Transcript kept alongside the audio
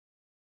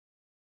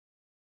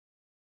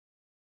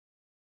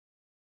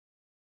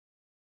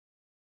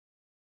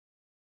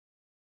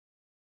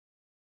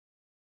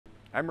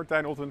I'm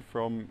Martijn Otten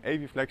from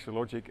AV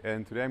Flexologic,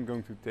 and today I'm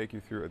going to take you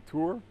through a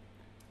tour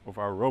of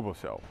our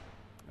RoboCell.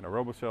 And our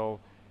RoboCell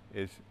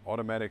is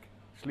automatic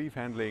sleeve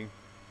handling,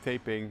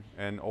 taping,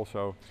 and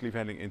also sleeve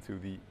handling into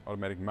the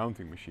automatic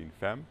mounting machine,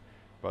 FAM.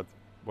 But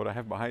what I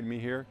have behind me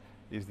here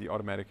is the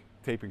automatic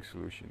taping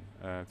solution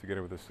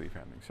together with the sleeve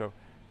handling. So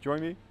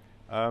join me.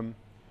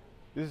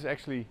 This is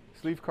actually a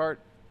sleeve cart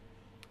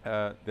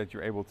that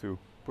you're able to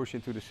push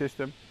into the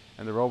system,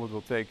 and the robot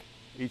will take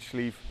each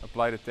sleeve,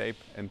 apply the tape,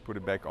 and put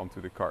it back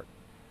onto the cart.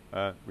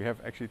 We have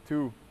actually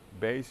two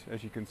bays,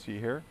 as you can see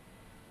here.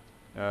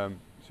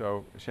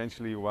 So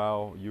essentially,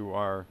 while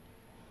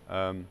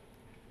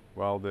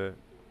the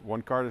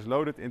one cart is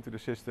loaded into the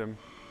system,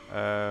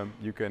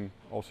 you can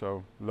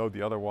also load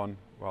the other one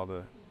while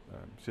the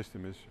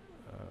system is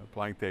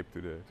applying tape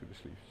to the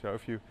sleeve. So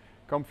if you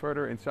come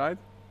further inside,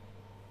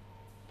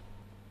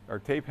 our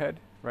tape head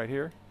right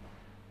here,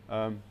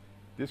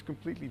 this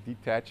completely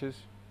detaches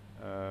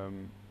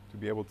to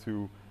be able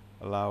to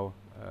allow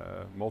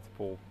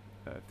multiple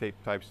tape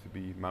types to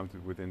be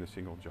mounted within a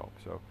single job.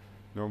 So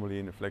normally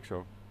in a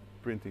flexo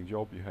printing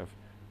job you have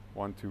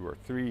 1, 2 or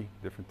 3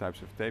 different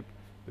types of tape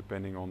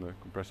depending on the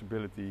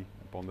compressibility,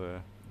 upon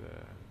the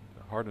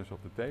hardness of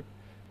the tape.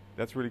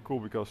 That's really cool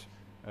because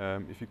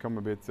if you come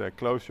a bit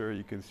closer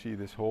you can see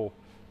this whole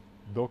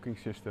docking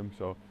system.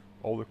 So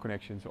all the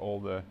connections,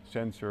 all the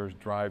sensors,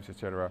 drives,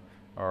 etc.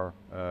 are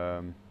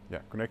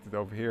connected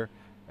over here,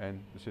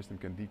 and the system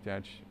can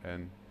detach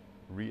and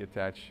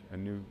reattach a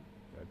new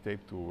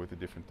tape tool with a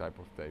different type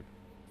of tape,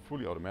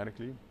 fully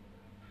automatically.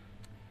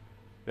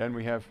 Then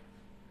we have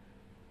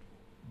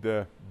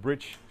the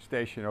bridge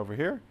station over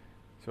here.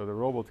 So the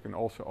robot can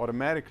also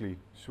automatically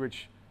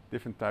switch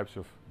different types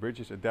of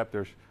bridges,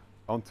 adapters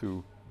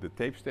onto the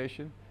tape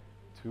station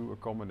to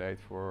accommodate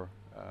for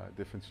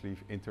different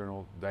sleeve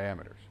internal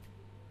diameters.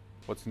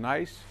 What's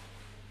nice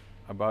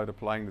about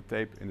applying the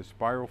tape in the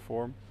spiral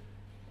form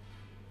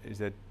is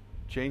that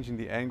changing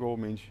the angle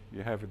means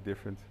you have a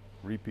different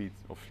repeat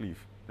of sleeve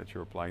that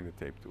you're applying the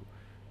tape to.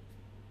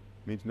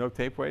 Means no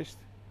tape waste.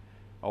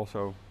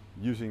 Also,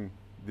 using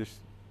this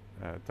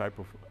type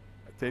of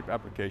tape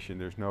application,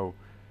 there's no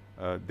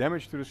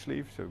damage to the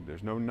sleeve, so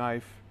there's no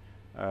knife,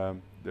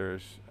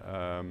 there's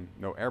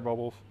no air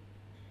bubbles,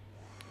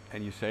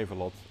 and you save a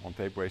lot on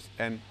tape waste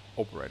and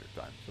operator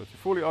time. So it's a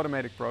fully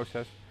automatic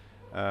process.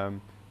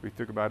 We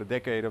took about a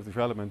decade of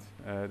development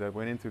that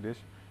went into this,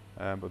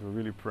 but we're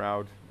really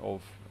proud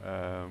of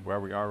where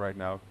we are right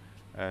now,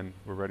 and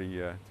we're ready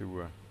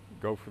to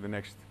go for the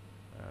next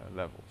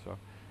level. So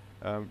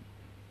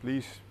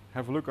please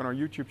have a look on our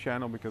YouTube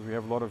channel, because we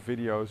have a lot of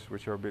videos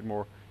which are a bit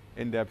more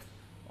in-depth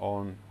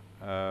on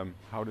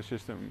how the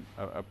system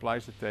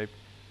applies the tape,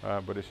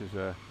 but this is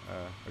a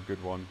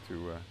good one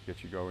to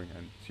get you going,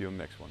 and see you on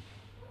the next one.